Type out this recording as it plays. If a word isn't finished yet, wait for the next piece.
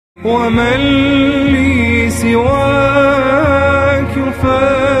ومن لي سواك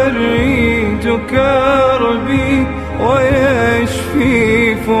يفرج كربي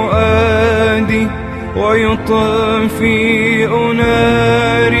ويشفي فؤادي ويطفئ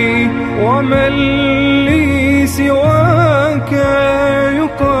ناري. ومن لي سواك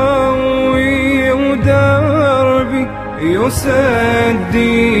يقوي دربي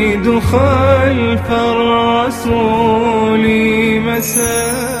يسدد خلف الرسول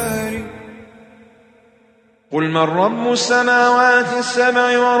مساري. قل من رب السماوات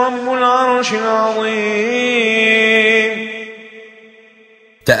السبع ورب العرش العظيم.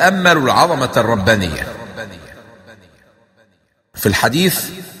 تأملوا العظمة الربانية في الحديث: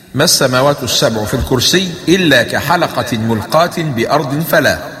 ما السماوات السبع في الكرسي إلا كحلقة ملقاة بأرض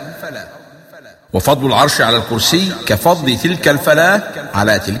فلا، وفضل العرش على الكرسي كفضل تلك الفلاة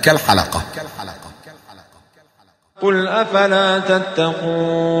على تلك الحلقة. قل أفلا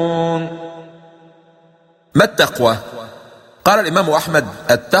تتقون. ما التقوى؟ قال الإمام أحمد: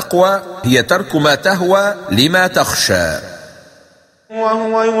 التقوى هي ترك ما تهوى لما تخشى.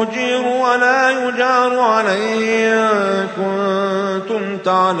 وهو يجير ولا يجار عليه إن كنتم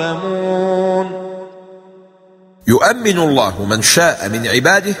تعلمون. يؤمن الله من شاء من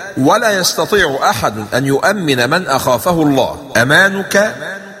عباده، ولا يستطيع أحد أن يؤمن من أخافه الله. أمانك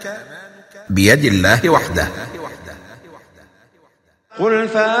بيد الله وحده. قل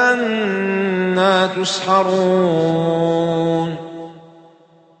فأنى تسحرون.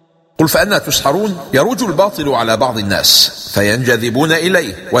 قل فأنى تسحرون يروج الباطل على بعض الناس فينجذبون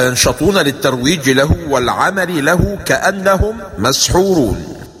إليه وينشطون للترويج له والعمل له كأنهم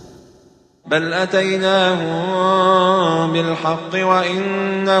مسحورون. بل أتيناهم بالحق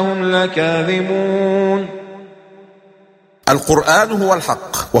وإنهم لكاذبون. القرآن هو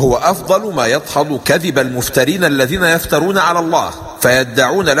الحق، وهو أفضل ما يدحض كذب المفترين الذين يفترون على الله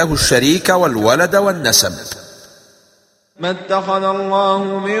فيدعون له الشريك والولد والنسب. ما اتخذ الله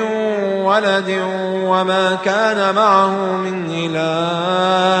من ولد وما كان معه من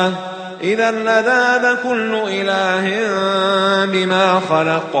إله إذا لذاب كل إله بما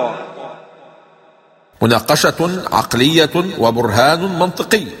خلق. مناقشة عقلية وبرهان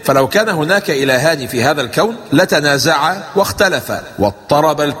منطقي، فلو كان هناك إلهان في هذا الكون لتنازعا واختلفا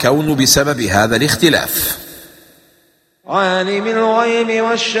واضطرب الكون بسبب هذا الاختلاف. عالم الغيب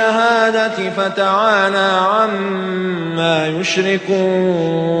والشهادة فتعالى عما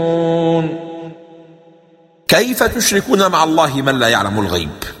يشركون. كيف تشركون مع الله من لا يعلم الغيب،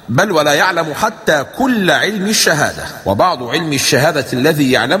 بل ولا يعلم حتى كل علم الشهادة، وبعض علم الشهادة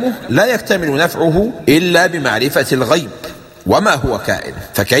الذي يعلمه لا يكتمل نفعه إلا بمعرفة الغيب وما هو كائن،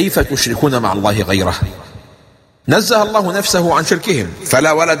 فكيف تشركون مع الله غيره؟ نزه الله نفسه عن شركهم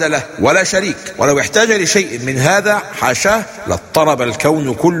فلا ولد له ولا شريك، ولو احتاج لشيء من هذا حاشاه لاضطرب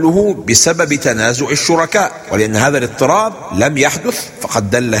الكون كله بسبب تنازع الشركاء، ولأن هذا الاضطراب لم يحدث فقد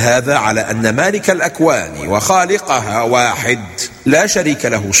دل هذا على أن مالك الأكوان وخالقها واحد لا شريك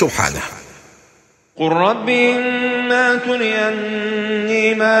له سبحانه. قل رب إما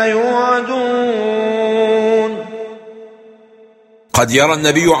تريني ما يوعدون. قد يرى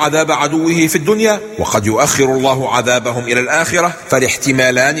النبي عذاب عدوه في الدنيا، وقد يؤخر الله عذابهم إلى الآخرة،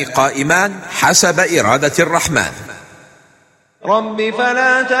 فالاحتمالان قائمان حسب إرادة الرحمن. رب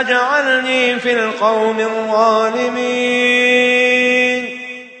فلا تجعلني في القوم الظالمين.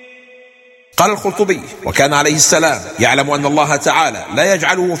 قال القرطبي: وكان عليه السلام يعلم أن الله تعالى لا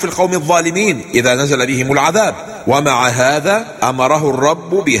يجعله في القوم الظالمين إذا نزل بهم العذاب، ومع هذا أمره الرب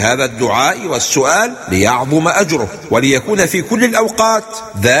بهذا الدعاء والسؤال ليعظم أجره وليكون في كل الأوقات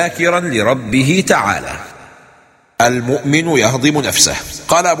ذاكرا لربه تعالى. المؤمن يهضم نفسه.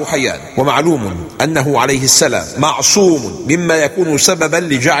 قال أبو حيان: ومعلوم أنه عليه السلام معصوم مما يكون سببا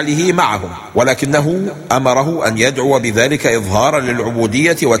لجعله معهم، ولكنه أمره أن يدعو بذلك إظهارا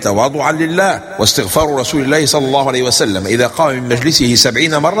للعبودية وتواضعا لله، واستغفار رسول الله صلى الله عليه وسلم إذا قام من مجلسه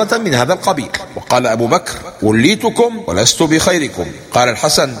 70 مرة من هذا القبيل. وقال أبو بكر: وليتكم ولست بخيركم. قال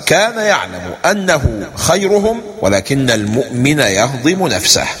الحسن: كان يعلم أنه خيرهم ولكن المؤمن يهضم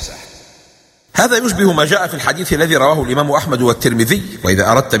نفسه. هذا يشبه ما جاء في الحديث الذي رواه الإمام أحمد والترمذي: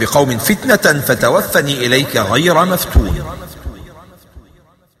 وإذا أردت بقوم فتنة فتوفني إليك غير مفتون.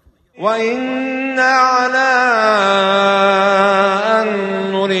 وإنا على أن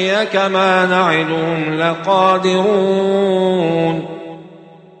نريك ما نعدهم لقادرون.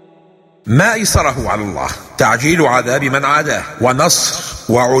 ما أيسره على الله تعجيل عذاب من عاداه ونصر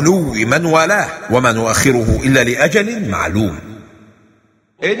وعلو من والاه، وما نؤخره إلا لأجل معلوم.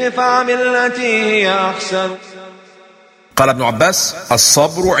 ادفع بالتي هي أحسن. قال ابن عباس: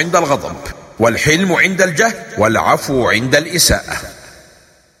 الصبر عند الغضب، والحلم عند الجهل، والعفو عند الإساءة.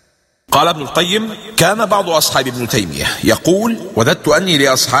 قال ابن القيم: كان بعض أصحاب ابن تيمية يقول: وددت أني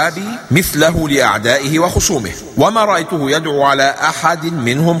لأصحابي مثله لأعدائه وخصومه، وما رأيته يدعو على أحد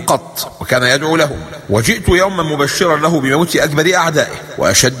منهم قط، وكان يدعو لهم. وجئت يوما مبشرا له بموت أكبر أعدائه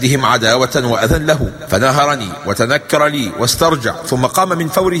وأشدهم عداوة وأذى له، فنهرني وتنكر لي واسترجع، ثم قام من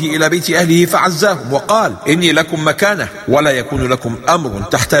فوره إلى بيت أهله فعزاهم وقال: إني لكم مكانة، ولا يكون لكم أمر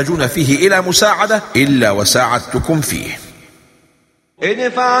تحتاجون فيه إلى مساعدة إلا وساعدتكم فيه.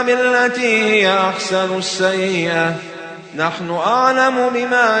 ادفع بالتي هي أحسن السيئة، نحن أعلم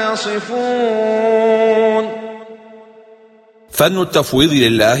بما يصفون. فن التفويض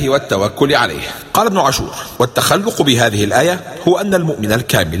لله والتوكل عليه. قال ابن عاشور: والتخلق بهذه الآية هو أن المؤمن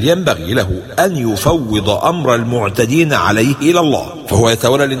الكامل ينبغي له أن يفوض أمر المعتدين عليه إلى الله، فهو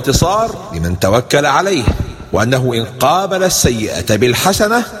يتولى الانتصار لمن توكل عليه، وأنه إن قابل السيئة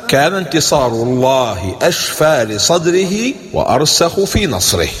بالحسنة كان انتصار الله أشفى لصدره وأرسخ في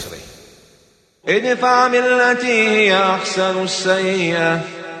نصره. ادفع بالتي هي أحسن السيئة.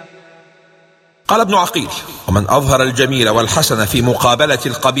 قال ابن عقيل: ومن أظهر الجميل والحسن في مقابلة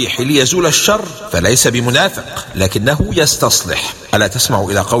القبيح ليزول الشر فليس بمنافق، لكنه يستصلح. ألا تسمع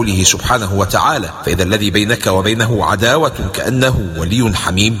إلى قوله سبحانه وتعالى: فإذا الذي بينك وبينه عداوة كأنه ولي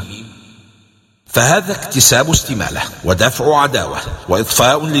حميم. فهذا اكتساب استمالة ودفع عداوة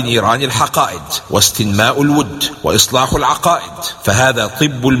وإطفاء لنيران الحقائد واستنماء الود وإصلاح العقائد، فهذا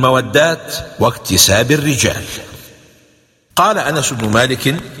طب المودات واكتساب الرجال. قال أنس بن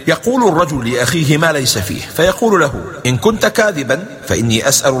مالك: يقول الرجل لأخيه ما ليس فيه، فيقول له: إن كنت كاذبا فإني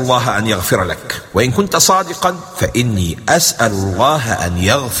أسأل الله أن يغفر لك، وإن كنت صادقا فإني أسأل الله أن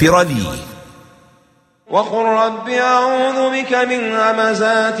يغفر لي. وقل رب أعوذ بك من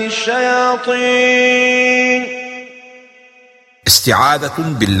همزات الشياطين. استعاذة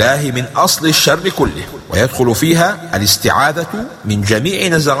بالله من أصل الشر كله، ويدخل فيها الاستعاذة من جميع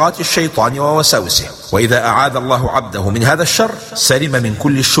نزغات الشيطان ووساوسه، وإذا أعاذ الله عبده من هذا الشر سلم من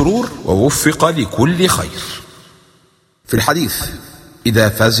كل الشرور ووفق لكل خير. في الحديث: إذا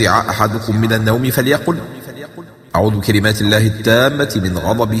فزع أحدكم من النوم فليقل: أعوذ بكلمات الله التامة من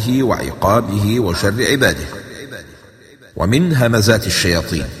غضبه وعقابه وشر عباده، ومن همزات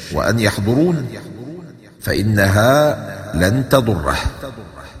الشياطين، وأن يحضرون فإنها لن تضره.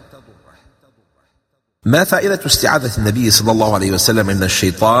 ما فائدة استعاذة النبي صلى الله عليه وسلم من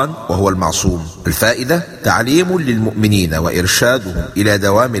الشيطان وهو المعصوم؟ الفائدة: تعليم للمؤمنين وإرشادهم إلى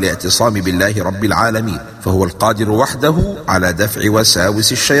دوام الاعتصام بالله رب العالمين، فهو القادر وحده على دفع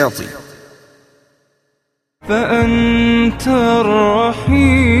وساوس الشياطين. فأنت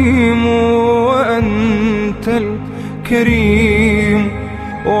الرحيم وأنت الكريم،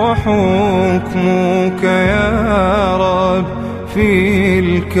 وحكمك يا رب في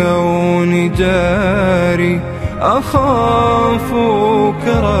الكون جاري. أخافك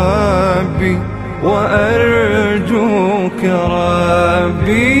ربي وأرجوك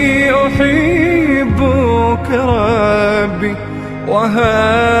ربي، أحبك ربي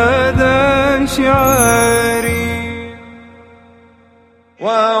وهذا شعاري.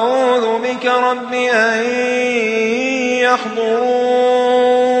 وأعوذ بك ربي أن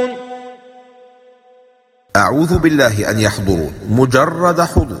يحضرون. أعوذ بالله أن يحضرون مجرد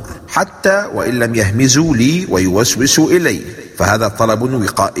حضور، حتى وإن لم يهمزوا لي ويوسوسوا إلي، فهذا طلب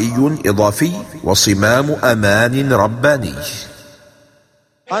وقائي إضافي وصمام أمان رباني.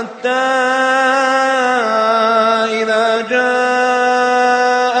 حتى إذا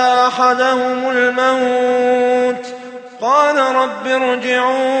جاء أحدهم الموت قال رب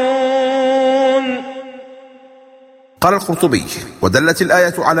ارجعون. قال القرطبي: ودلت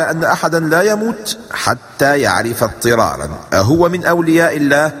الآية على أن أحدا لا يموت حتى يعرف اضطرارا أهو من أولياء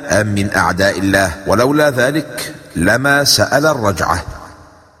الله أم من أعداء الله، ولولا ذلك لما سأل الرجعة.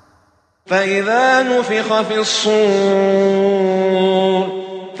 فإذا نفخ في الصور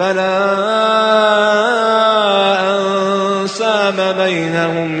فلا أنساب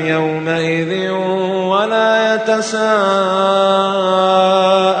بينهم يومئذ ولا يتساءلون.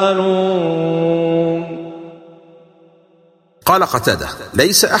 قال قتادة: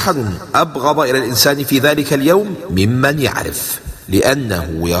 ليس أحد أبغض إلى الإنسان في ذلك اليوم ممن يعرف،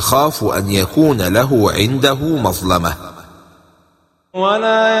 لأنه يخاف أن يكون له عنده مظلمة.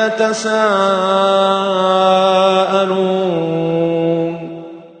 ولا يتساءلون.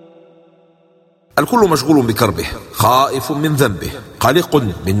 الكل مشغول بكربه، خائف من ذنبه، قلق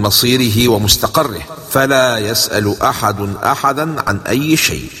من مصيره ومستقره، فلا يسأل أحد أحدا عن أي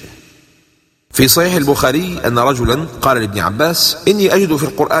شيء. في صحيح البخاري أن رجلا قال لابن عباس: إني أجد في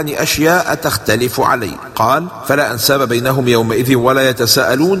القرآن أشياء تختلف علي. قال: فلا أنساب بينهم يومئذ ولا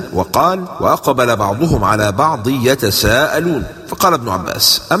يتساءلون. وقال: وأقبل بعضهم على بعض يتساءلون. فقال ابن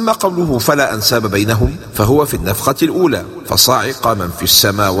عباس: أما قوله فلا أنساب بينهم فهو في النفخة الأولى، فصعق من في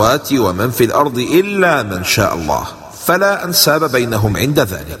السماوات ومن في الأرض إلا من شاء الله، فلا أنساب بينهم عند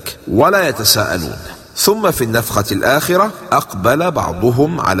ذلك ولا يتساءلون. ثم في النفخة الآخرة أقبل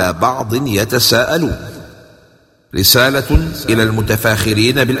بعضهم على بعض يتساءلون. رسالة إلى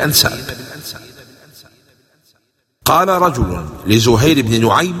المتفاخرين بالأنساب. قال رجل لزهير بن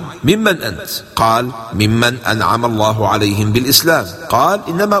نعيم: ممن أنت؟ قال: ممن أنعم الله عليهم بالإسلام. قال: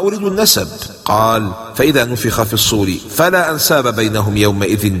 إنما أريد النسب. قال: فإذا نفخ في الصور فلا أنساب بينهم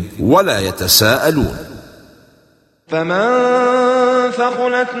يومئذ ولا يتساءلون. فمن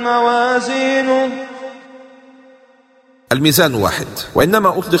ثقلت موازينه. الميزان واحد، وإنما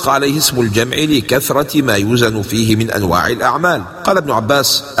أطلق عليه اسم الجمع لكثرة ما يوزن فيه من أنواع الأعمال. قال ابن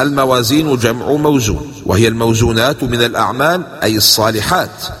عباس: الموازين جمع موزون، وهي الموزونات من الأعمال أي الصالحات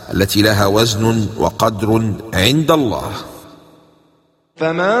التي لها وزن وقدر عند الله.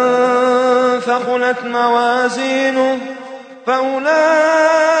 فمن ثقلت موازينه فأولئك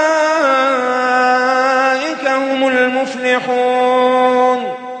هم المفلحون.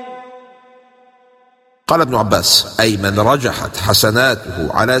 قال ابن عباس: أي من رجحت حسناته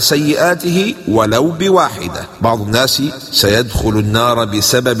على سيئاته ولو بواحدة. بعض الناس سيدخل النار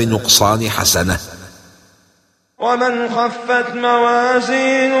بسبب نقصان حسنة. ومن خفت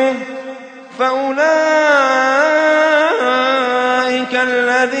موازينه فأولئك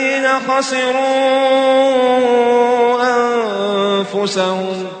الذين خسروا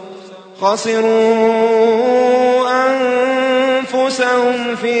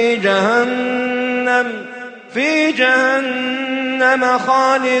أنفسهم في جهنم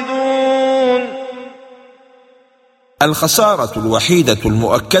خالدون. الخسارة الوحيدة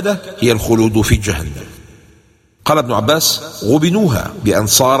المؤكدة هي الخلود في جهنم. قال ابن عباس: غبنوها بأن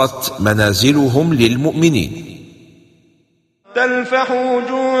صارت منازلهم للمؤمنين. تلفح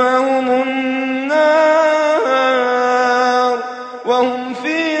وجوههم النار وهم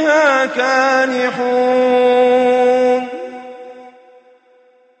فيها كالحون.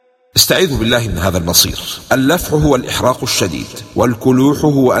 استعيذوا بالله من هذا المصير. اللفح هو الإحراق الشديد، والكلوح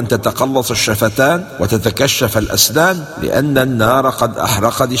هو أن تتقلص الشفتان وتتكشف الأسنان، لأن النار قد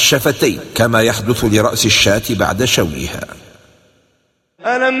أحرقت الشفتين كما يحدث لرأس الشاة بعد شويها.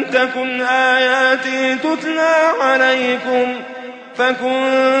 ألم تكن آياتي تتلى عليكم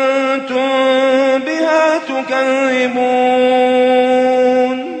فكنتم بها تكذبون.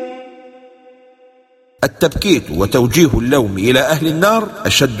 التبكيت وتوجيه اللوم إلى أهل النار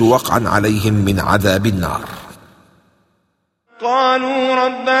أشد وقعا عليهم من عذاب النار. قالوا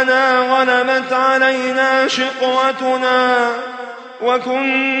ربنا غلبت علينا شقوتنا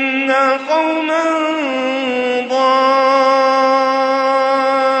وكنا قوما ضالين.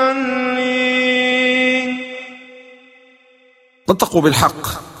 نطقوا بالحق،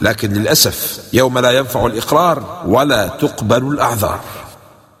 لكن للأسف يوم لا ينفع الإقرار ولا تقبل الأعذار.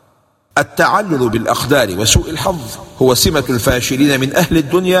 التعلل بالأقدار وسوء الحظ هو سمة الفاشلين من أهل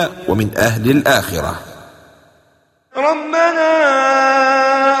الدنيا ومن أهل الآخرة. ربنا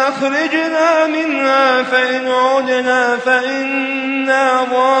أخرجنا منها فإن عدنا فإنا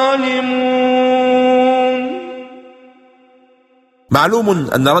ظالمون. معلوم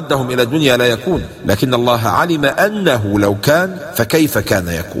أن ردهم إلى الدنيا لا يكون، لكن الله علم أنه لو كان فكيف كان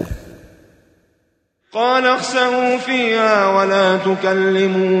يكون. قال اخسئوا فيها ولا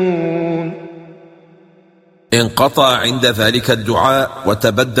تكلمون. انقطع عند ذلك الدعاء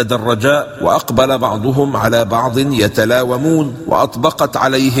وتبدد الرجاء، وأقبل بعضهم على بعض يتلاومون، وأطبقت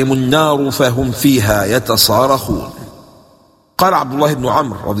عليهم النار فهم فيها يتصارخون. قال عبد الله بن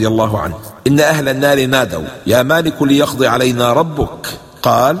عمرو رضي الله عنه: إن أهل النار نادوا: يا مالك ليقضي علينا ربك.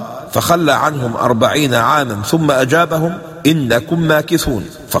 قال: فخلى عنهم 40 عاما ثم أجابهم: إنكم ماكثون.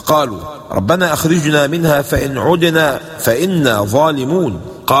 فقالوا: ربنا أخرجنا منها فإن عدنا فإنا ظالمون.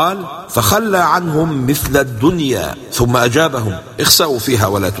 قال: فخلى عنهم مثل الدنيا ثم أجابهم: اخسأوا فيها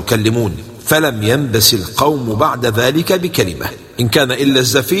ولا تكلمون. فلم ينبس القوم بعد ذلك بكلمة، إن كان إلا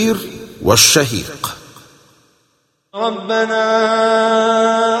الزفير والشهيق. ربنا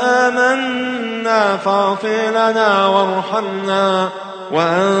آمنا فاغفر لنا وارحمنا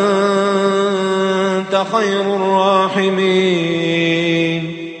وأنت خير الراحمين.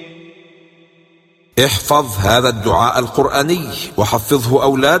 احفظ هذا الدعاء القرآني وحفظه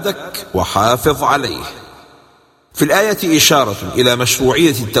أولادك وحافظ عليه. في الآية إشارة إلى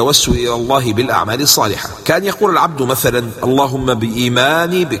مشروعية التوسل إلى الله بالأعمال الصالحة، كان يقول العبد مثلا: اللهم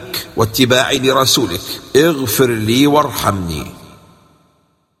بإيماني بك واتباعي لرسولك اغفر لي وارحمني.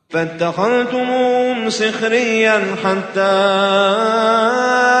 فاتخذتموهم سخريا حتى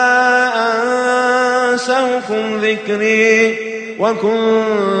أنسوكم ذكري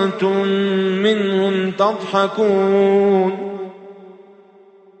وكنتم منهم تضحكون.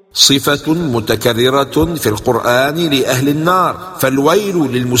 صفة متكررة في القرآن لأهل النار، فالويل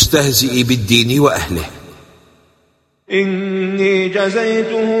للمستهزئ بالدين وأهله. إني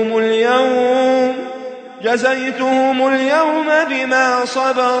جزيتهم اليوم بما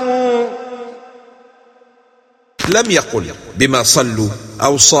صبروا. لم يقل بما صلوا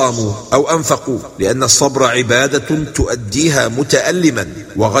أو صاموا أو أنفقوا، لأن الصبر عبادة تؤديها متألما،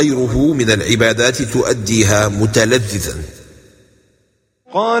 وغيره من العبادات تؤديها متلذذا.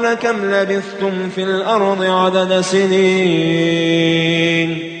 قال كم لبثتم في الأرض عدد سنين؟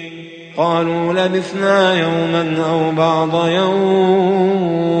 قالوا لبثنا يوما أو بعض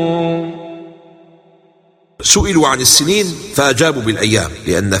يوم. سئلوا عن السنين فأجابوا بالأيام،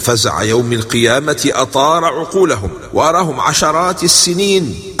 لأن فزع يوم القيامة أطار عقولهم، وأراهم عشرات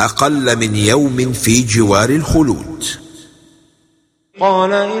السنين أقل من يوم في جوار الخلود.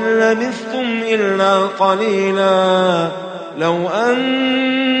 قال إن لبثتم إلا قليلا لو أنكم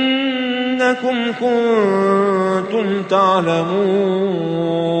كنتم تعلمون.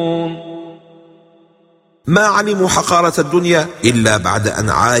 ما علموا حقارة الدنيا إلا بعد أن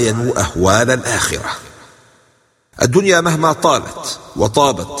عاينوا أهوال الآخرة. الدنيا مهما طالت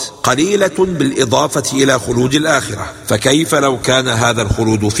وطابت قليلة بالإضافة إلى خلود الآخرة، فكيف لو كان هذا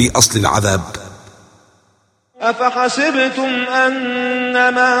الخلود في أصل العذاب؟ أفحسبتم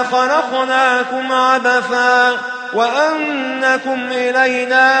أنما خلقناكم عبثا وأنكم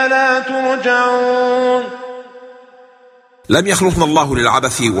إلينا لا ترجعون. لم يخلقنا الله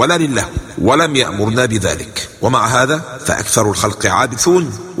للعبث ولا للهو، ولم يأمرنا بذلك، ومع هذا فأكثر الخلق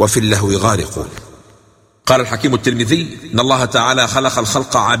عابثون وفي اللهو غارقون. قال الحكيم الترمذي: إن الله تعالى خلق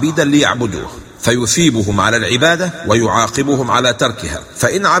الخلق عبيدا ليعبدوه، فيثيبهم على العبادة ويعاقبهم على تركها،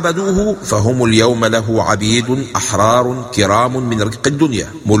 فإن عبدوه فهم اليوم له عبيد أحرار كرام من رق الدنيا،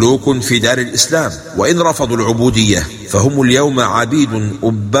 ملوك في دار الإسلام، وإن رفضوا العبودية فهم اليوم عبيد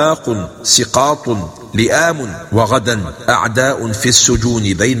أباق سقاط لئام، وغدا أعداء في السجون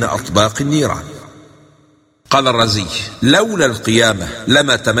بين أطباق النيران. قال الرازي: لولا القيامة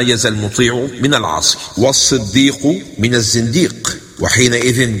لما تميز المطيع من العاصي، والصديق من الزنديق،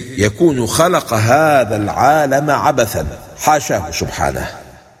 وحينئذ يكون خلق هذا العالم عبثا، حاشاه سبحانه.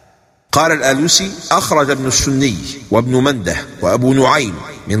 قال الآلوسي: أخرج ابن السني وابن منده وأبو نعيم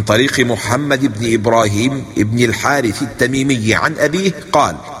من طريق محمد بن إبراهيم بن الحارث التميمي عن أبيه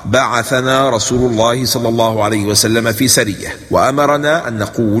قال: بعثنا رسول الله صلى الله عليه وسلم في سرية، وأمرنا أن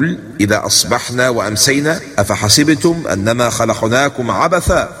نقول إذا أصبحنا وأمسينا: أفحسبتم أنما خلقناكم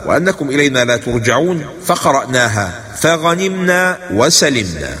عبثا وأنكم إلينا لا ترجعون، فقرأناها فغنمنا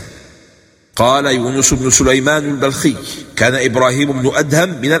وسلمنا. قال يونس بن سليمان البلخي: كان إبراهيم بن أدهم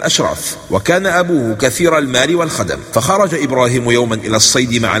من الأشراف، وكان أبوه كثير المال والخدم، فخرج إبراهيم يوما إلى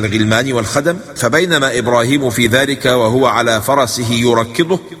الصيد مع الغلمان والخدم، فبينما إبراهيم في ذلك وهو على فرسه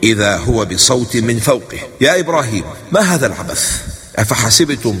يركضه، إذا هو بصوت من فوقه: يا إبراهيم، ما هذا العبث؟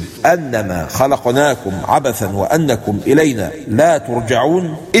 أفحسبتم أنما خلقناكم عبثا وأنكم إلينا لا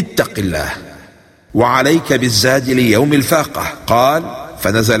ترجعون، اتق الله وعليك بالزاد ليوم الفاقة. قال: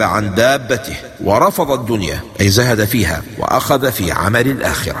 فنزل عن دابته ورفض الدنيا، أي زهد فيها، وأخذ في عمل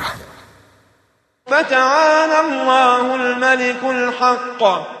الآخرة. فتعالى الله الملك الحق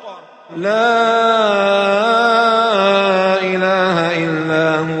لا إله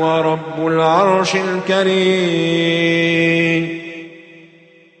إلا هو رب العرش الكريم.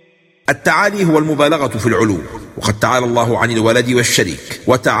 التعالي هو المبالغة في العلو، وقد تعالى الله عن الولد والشريك،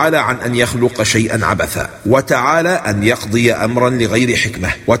 وتعالى عن أن يخلق شيئا عبثا، وتعالى أن يقضي أمرا لغير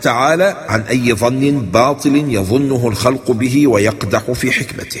حكمة، وتعالى عن أي ظن باطل يظنه الخلق به ويقدح في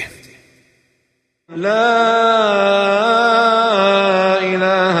حكمته. لا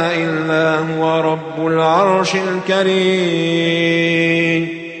إله إلا هو رب العرش الكريم.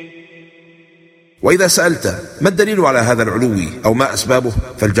 وإذا سألت ما الدليل على هذا العلو أو ما أسبابه،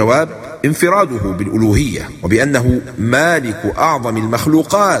 فالجواب انفراده بالألوهية، وبأنه مالك أعظم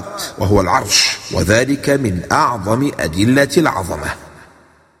المخلوقات وهو العرش، وذلك من أعظم أدلة العظمة.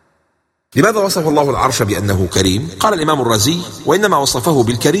 لماذا وصف الله العرش بأنه كريم؟ قال الإمام الرازي: وإنما وصفه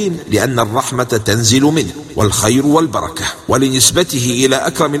بالكريم لأن الرحمة تنزل منه والخير والبركة، ولنسبته إلى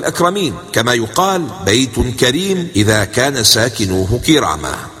أكرم الأكرمين، كما يقال: بيت كريم إذا كان ساكنوه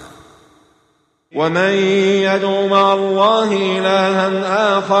كراما. ومن يدع مع الله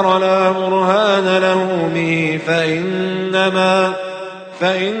إلها آخر لا برهان له به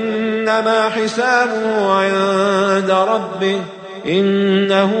فإنما حسابه عند ربه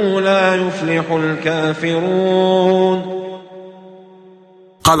إنه لا يفلح الكافرون.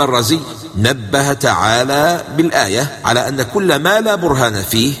 قال الرازي: نبه تعالى بالآية على أن كل ما لا برهان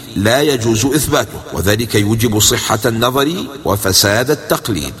فيه لا يجوز إثباته، وذلك يوجب صحة النظر وفساد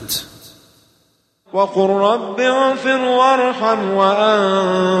التقليد. وقل رب اغفر وارحم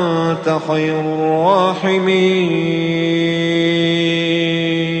وأنت خير الراحمين.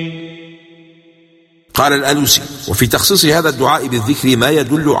 قال الألوسي: وفي تخصيص هذا الدعاء بالذكر ما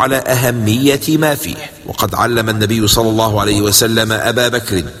يدل على أهمية ما فيه، وقد علم النبي صلى الله عليه وسلم أبا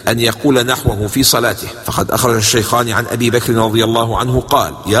بكر أن يقول نحوه في صلاته، فقد أخرج الشيخان عن أبي بكر رضي الله عنه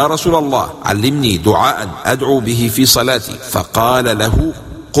قال: يا رسول الله علمني دعاء أدعو به في صلاتي، فقال له: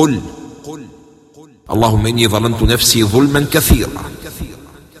 قل اللهم إني ظلمت نفسي ظلما كثيرا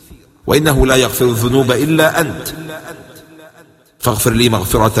وإنه لا يغفر الذنوب إلا أنت فاغفر لي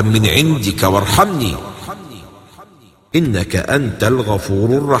مغفرة من عندك وارحمني إنك أنت الغفور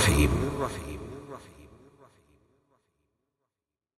الرحيم.